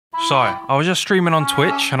So, I was just streaming on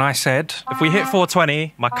Twitch and I said, if we hit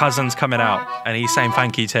 420, my cousin's coming out and he's saying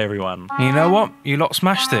thank you to everyone. And you know what? You lot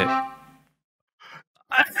smashed it.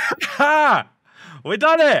 We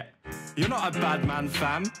done it! You're not a bad man,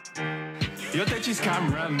 fam. You're Deji's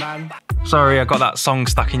cameraman. Sorry, I got that song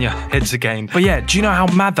stuck in your heads again. But yeah, do you know how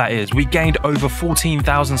mad that is? We gained over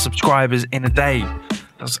 14,000 subscribers in a day.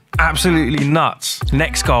 That's absolutely nuts.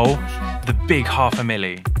 Next goal, the big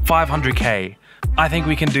 500,000, 500K. I think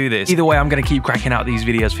we can do this. Either way, I'm gonna keep cracking out these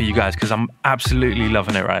videos for you guys because I'm absolutely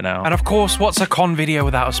loving it right now. And of course, what's a con video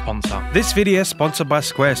without a sponsor? This video is sponsored by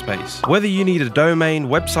Squarespace. Whether you need a domain,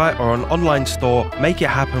 website, or an online store, make it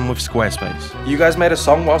happen with Squarespace. You guys made a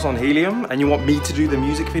song whilst on Helium and you want me to do the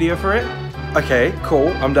music video for it? Okay, cool,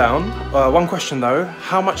 I'm down. One question though,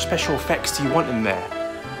 how much special effects do you want in there?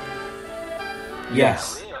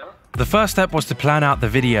 Yes. The first step was to plan out the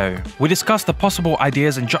video. We discussed the possible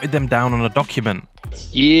ideas and jotted them down on a document.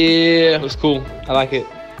 Yeah, that's cool. I like it.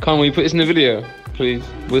 Can we put this in the video, please?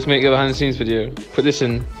 We'll just make a behind the scenes video. Put this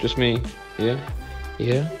in, just me. Yeah?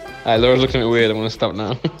 Yeah? Alright, Laura's looking at me weird. I'm gonna stop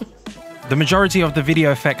now. The majority of the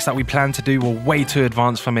video effects that we planned to do were way too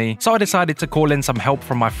advanced for me, so I decided to call in some help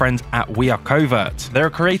from my friends at We Are Covert. They're a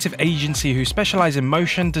creative agency who specialize in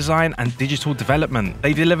motion, design, and digital development.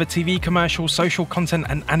 They deliver TV commercials, social content,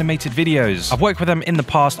 and animated videos. I've worked with them in the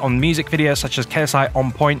past on music videos such as KSI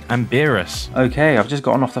On Point and Beerus. Okay, I've just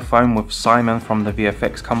gotten off the phone with Simon from the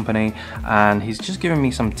VFX company, and he's just given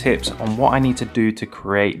me some tips on what I need to do to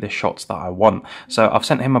create the shots that I want. So I've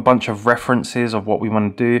sent him a bunch of references of what we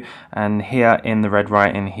want to do, and here in the red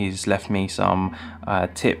writing he's left me some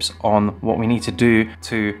tips on what we need to do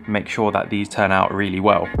to make sure that these turn out really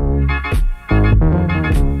well.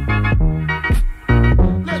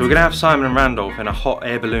 So we're gonna have Simon and Randolph in a hot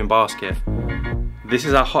air balloon basket. This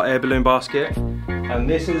is our hot air balloon basket and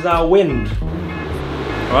this is our wind.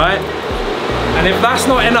 Right? And if that's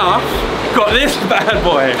not enough, got this bad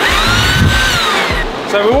boy.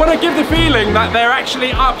 So we want to give the feeling that they're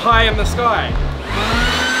actually up high in the sky.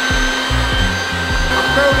 I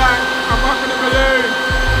feel like I'm up in a balloon.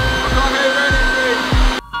 I can't hear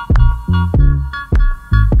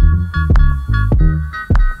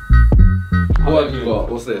anything. What have you got?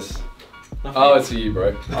 What's this? Nothing. Oh, it's for you,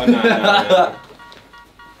 bro. Oh, no.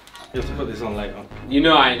 You have to put this on later. You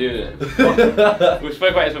know I ain't doing it. We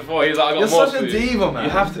spoke about this before. He was like, I got You're more such a food. diva, man. You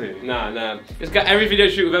have to. Nah. This guy, every video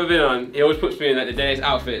shoot we've ever been on, he always puts me in like the day's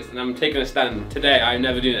outfits, and I'm taking a stand. Today, I'm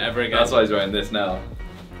never doing it ever again. That's why he's wearing this now.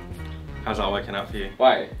 How's that working out for you?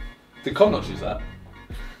 Why? Did Con not choose that?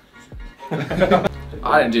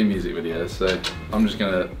 I didn't do music videos, so I'm just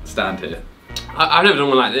gonna stand here. I've never done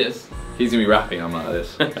one like this. He's gonna be rapping, I'm like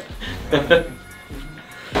this. Oh,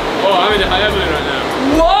 I'm in the high balloon right now.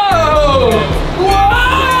 Whoa!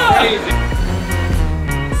 Whoa! Crazy.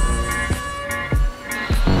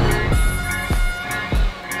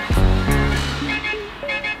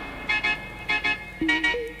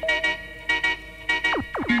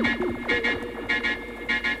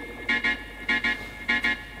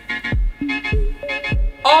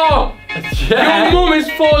 Oh! Yeah. Your mum is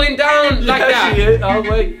falling down like that. She is. Oh,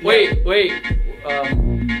 wait. Wait.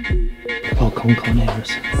 Oh, Con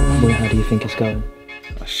Harris. Well, how do you think it's going?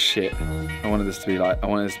 Oh, shit. I wanted this to be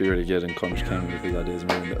really good, and Con just came with his ideas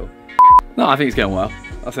and ruined it all. No, I think it's going well.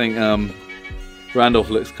 I think Randolph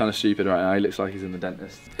looks kind of stupid right now. He looks like he's in the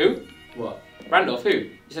dentist. Who? What? Randolph, who?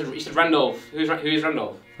 You said Randolph. Who is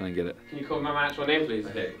Randolph? I don't get it. Can you call me my actual name, please?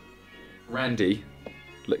 Okay. Randy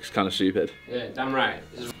looks kind of stupid. Yeah, damn right.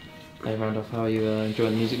 Hey Randolph, how are you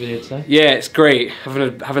enjoying the music video today? Yeah, it's great.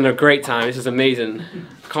 Having a great time. This is amazing.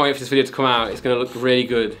 Can't wait for this video to come out. It's gonna look really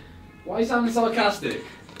good. Why are you sounding sarcastic?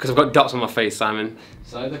 Because I've got dots on my face, Simon.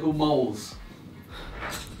 So they're called moles.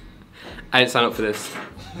 I didn't sign up for this.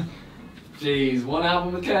 Jeez, one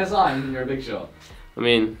album with KSI and you're a big shot. I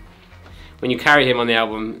mean, when you carry him on the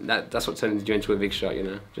album, that's what turns you into a big shot, you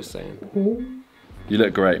know? Just saying. You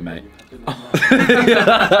look great, mate.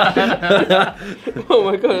 Oh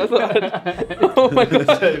my god, that's not... Oh my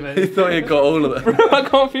god. You thought you got all of them. Bro, I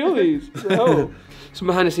can't feel these. Oh. Some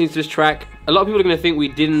behind the scenes to this track. A lot of people are going to think we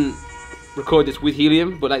didn't record this with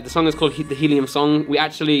Helium, but like the song is called the Helium Song. We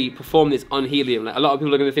actually performed this on Helium. Like a lot of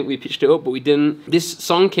people are going to think we pitched it up, but we didn't. This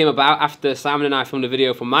song came about after Simon and I filmed a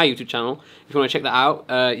video for my YouTube channel. If you want to check that out,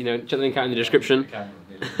 you know, check the link out in the description.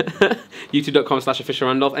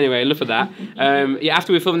 YouTube.com/officialrandolph. Anyway, enough of that. Yeah,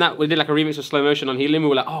 after we filmed that, we did like a remix of Slow Motion on Helium. We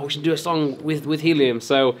were like, oh, we should do a song with Helium.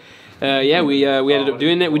 So yeah, we ended up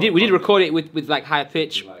doing it. We did record it with like higher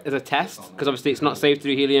pitch as a test, because obviously it's not safe to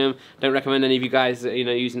do Helium. Don't recommend any of you guys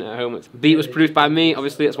using it at home. Beat was produced by me,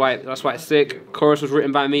 obviously that's why it's sick. Chorus was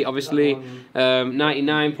written by me, obviously.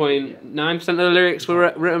 99.9% of the lyrics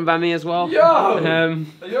were written by me as well. Yo, are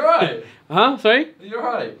you alright? Huh? Sorry? Are you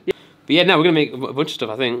alright? Yeah. But yeah, no, we're gonna make a bunch of stuff.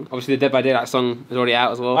 I think. Obviously, the Dead by Daylight song is already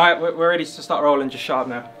out as well. All right, we're ready to start rolling. Just shut up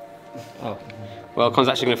now. Oh. Well, Con's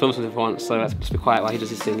actually going to film something for once, so let's just be quiet while he does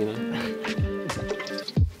his thing,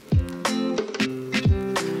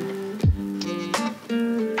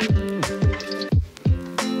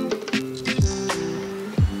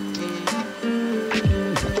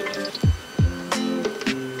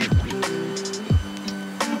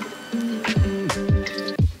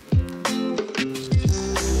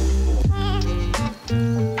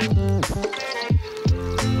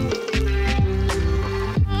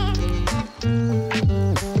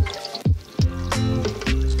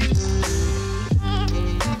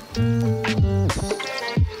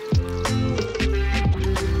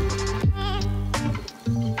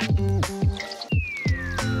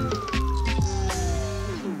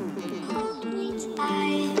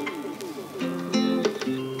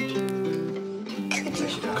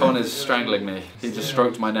 Con is strangling me. He just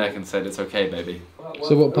stroked my neck and said, "It's okay, baby."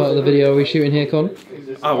 So what part of the video are we shooting here, Con?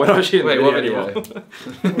 Oh, we're not shooting. Wait, the what video video?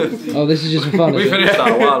 anymore. Oh, this is just for fun. We Is it? finished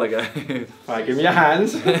that a while ago. Alright, give me your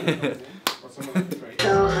hands.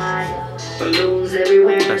 So high, balloons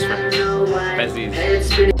everywhere. Best friend. No why. Besties. Head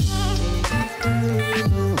spinning.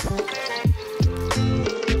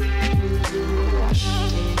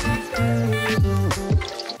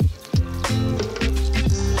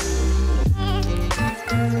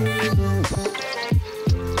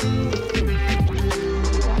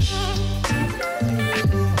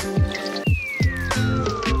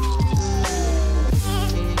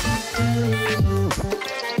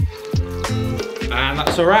 And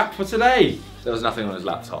that's a wrap for today. There was nothing on his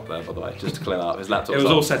laptop there, by the way, just to clear that up. His laptop It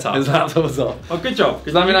was all set up. His laptop was off. Oh, good job.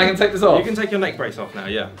 Does that mean I can take this off? You can take your neck brace off now,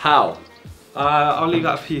 yeah. How? I'll leave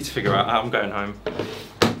that for you to figure out. I'm going home.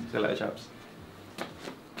 See you later, chaps.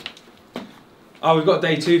 Oh, we've got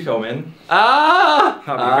day 2 filming. Ah!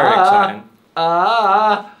 That'll be very exciting.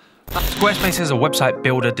 Squarespace is a website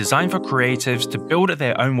builder designed for creatives to build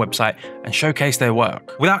their own website and showcase their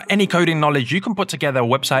work. Without any coding knowledge, you can put together a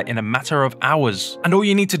website in a matter of hours. And all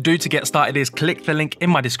you need to do to get started is click the link in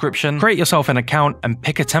my description, create yourself an account, and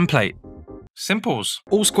pick a template. Simples.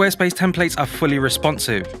 All Squarespace templates are fully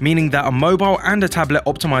responsive, meaning that a mobile and a tablet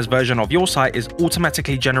optimized version of your site is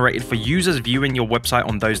automatically generated for users viewing your website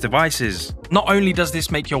on those devices. Not only does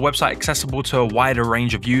this make your website accessible to a wider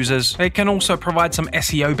range of users, it can also provide some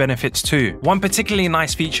SEO benefits too. One particularly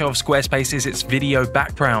nice feature of Squarespace is its video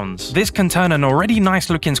backgrounds. This can turn an already nice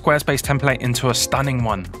looking Squarespace template into a stunning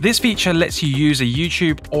one. This feature lets you use a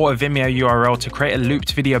YouTube or a Vimeo URL to create a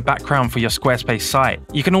looped video background for your Squarespace site.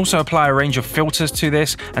 You can also apply a range of filters to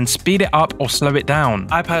this and speed it up or slow it down.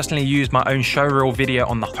 I personally use my own showreel video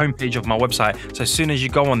on the homepage of my website, so as soon as you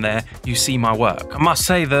go on there, you see my work. I must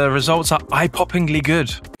say the results are eye-poppingly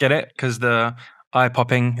good. Get it? Because the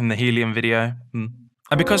eye-popping in the Helium video. And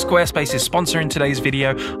because Squarespace is sponsoring today's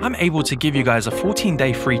video, I'm able to give you guys a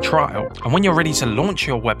 14-day free trial. And when you're ready to launch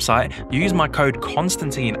your website, use my code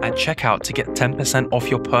Konstantin at checkout to get 10% off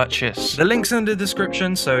your purchase. The link's in the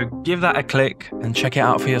description, so give that a click and check it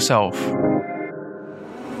out for yourself.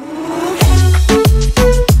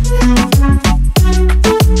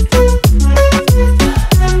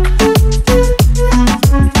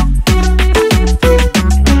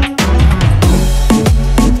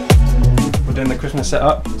 Christmas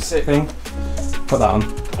setup thing. Put that on.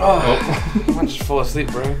 Oh, I might just fall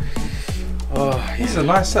asleep, bro. Oh, yeah. This is a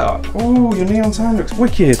nice setup. Oh, your neon sign looks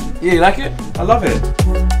wicked. Yeah, you like it? I love it.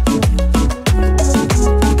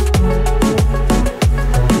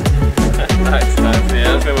 Nice.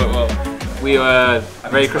 Yeah, that's been well. We were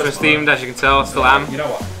very Christmas themed, as you can tell. Still am. You know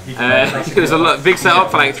what? It was a big setup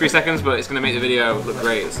for like 3 seconds, but it's going to make the video look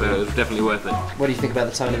great, so it's definitely worth it. What do you think about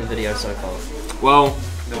the tone of the video so far? Well,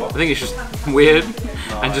 I think it's just weird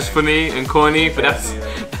and just funny and corny, but that's,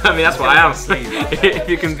 I mean, that's what I am. If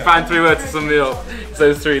you can find 3 words to sum me up, it's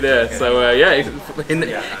those 3 there. So yeah,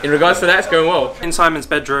 in regards to that, it's going well. In Simon's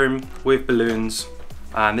bedroom with balloons,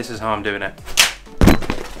 and this is how I'm doing it.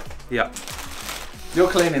 Yeah. You're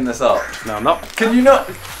cleaning this up. No, I'm not. Can you not?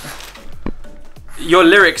 Your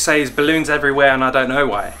lyric says balloons everywhere, and I don't know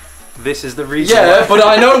why. This is the reason. Yeah, why. but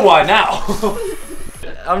I know why now.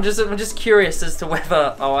 I'm just curious as to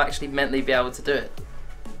whether I'll actually mentally be able to do it.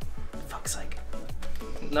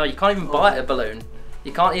 No, you can't even bite a balloon.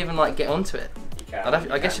 You can't even like get onto it.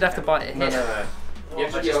 I guess you'd have to bite it here. No.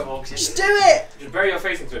 Just do it! Just bury your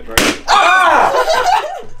face into it, bro.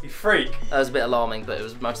 You freak. That was a bit alarming, but it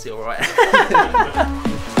was mostly alright.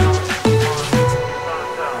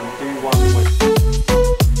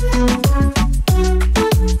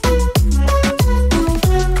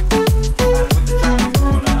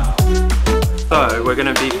 So we're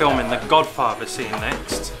going to be filming the Godfather scene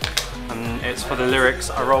next, and it's for the lyrics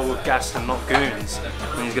 "I roll with gas and not goons."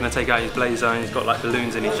 And he's going to take out his blazer and he's got like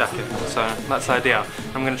balloons in his jacket. So that's the idea.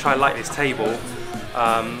 I'm going to try and light this table,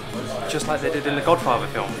 just like they did in the Godfather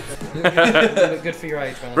film. You look good for your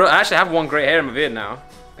age, man. Bro, I actually have one grey hair in my beard now.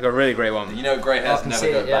 I got a really grey one. You know, grey hairs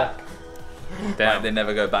never go back. Damn. Like, they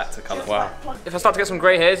never go back to colour. Wow. If I start to get some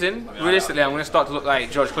grey hairs in, realistically, I'm going to start to look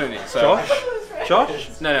like George Clooney. So.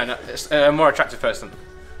 Josh? No. It's a more attractive person.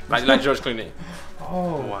 Like George Clooney.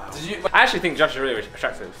 Oh, wow. I actually think Josh is really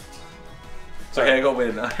attractive. Okay, I got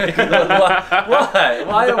weird now. Why?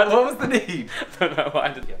 What was the need? I don't know what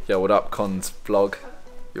I did. Yo, what up, Cons vlog?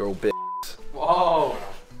 You're all bit. Whoa.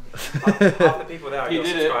 Half the people there are You your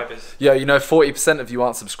did it. subscribers. Yo, you know 40% of you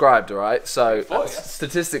aren't subscribed, alright? So, 40?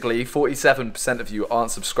 statistically, 47% of you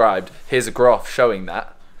aren't subscribed. Here's a graph showing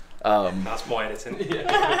that. That's more editing.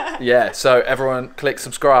 Yeah, so everyone click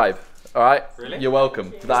subscribe, alright? Really? You're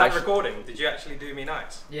welcome. Is that recording? Did you actually do me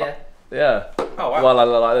nice? Yeah. Yeah. Oh, wow. Well, I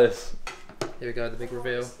look like this. Here we go, the big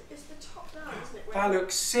reveal. That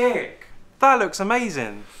looks sick. That looks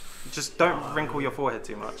amazing. Just don't wrinkle your forehead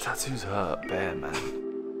too much. Tattoos hurt, bear, man.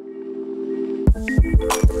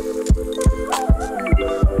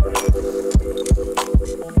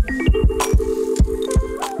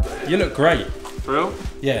 You look great. For real?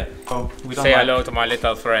 Yeah. Oh, we don't Say like- hello to my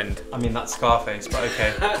little friend. I mean, that's Scarface, but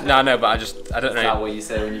okay. No, but I don't Is that know. what you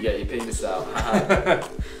say when you get your penis out?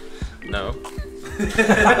 No.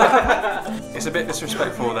 It's a bit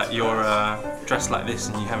disrespectful that you're dressed like this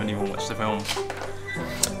and you haven't even watched the film.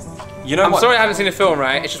 You know I'm what? sorry I haven't seen the film,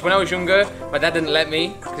 right? It's just when I was younger, my dad didn't let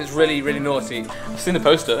me because it's really, really naughty. I've seen the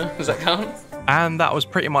poster. Does that count? And that was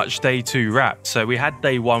pretty much day 2 wrapped. So we had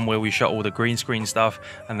day 1 where we shot all the green screen stuff,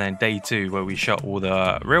 and then day 2 where we shot all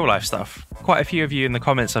the real life stuff. Quite a few of you in the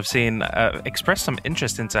comments I've seen express some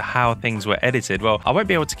interest into how things were edited. Well, I won't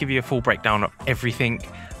be able to give you a full breakdown of everything,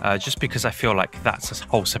 just because I feel like that's a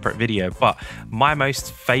whole separate video. But my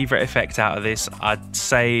most favorite effect out of this, I'd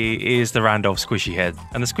say, is the Randolph squishy head.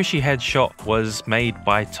 And the squishy head shot was made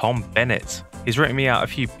by Tom Bennett. He's written me out a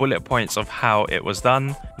few bullet points of how it was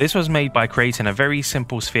done. This was made by creating a very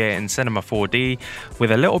simple sphere in Cinema 4D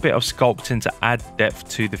with a little bit of sculpting to add depth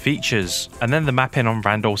to the features, and then the mapping on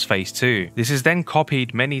Randolph's face too. This is then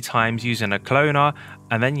copied many times using a cloner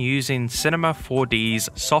and then using Cinema 4D's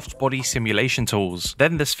soft body simulation tools.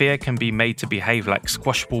 Then the sphere can be made to behave like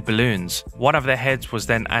squashable balloons. One of the heads was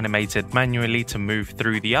then animated manually to move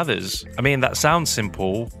through the others. I mean, that sounds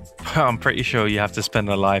simple, but I'm pretty sure you have to spend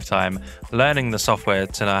a lifetime learning the software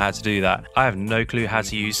to know how to do that. I have no clue how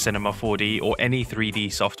to use Cinema 4D or any 3D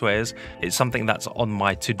softwares. It's something that's on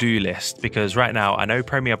my to-do list because right now I know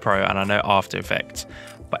Premiere Pro and I know After Effects,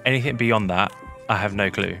 but anything beyond that, I have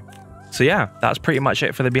no clue. So yeah, that's pretty much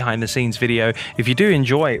it for the behind the scenes video. If you do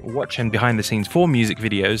enjoy watching behind the scenes for music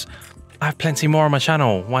videos, I have plenty more on my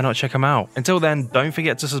channel. Why not check them out? Until then, don't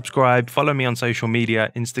forget to subscribe, follow me on social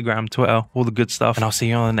media, Instagram, Twitter, all the good stuff, and I'll see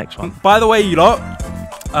you on the next one. By the way, you lot,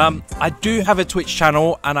 I do have a Twitch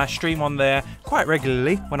channel and I stream on there quite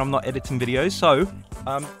regularly when I'm not editing videos. So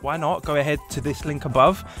why not go ahead to this link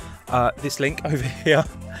above, this link over here,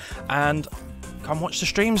 and come watch the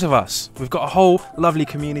streams of us. We've got a whole lovely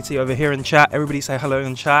community over here in chat. Everybody say hello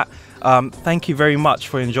in chat. Thank you very much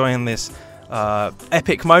for enjoying this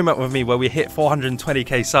epic moment with me where we hit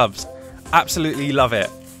 420k subs. Absolutely love it.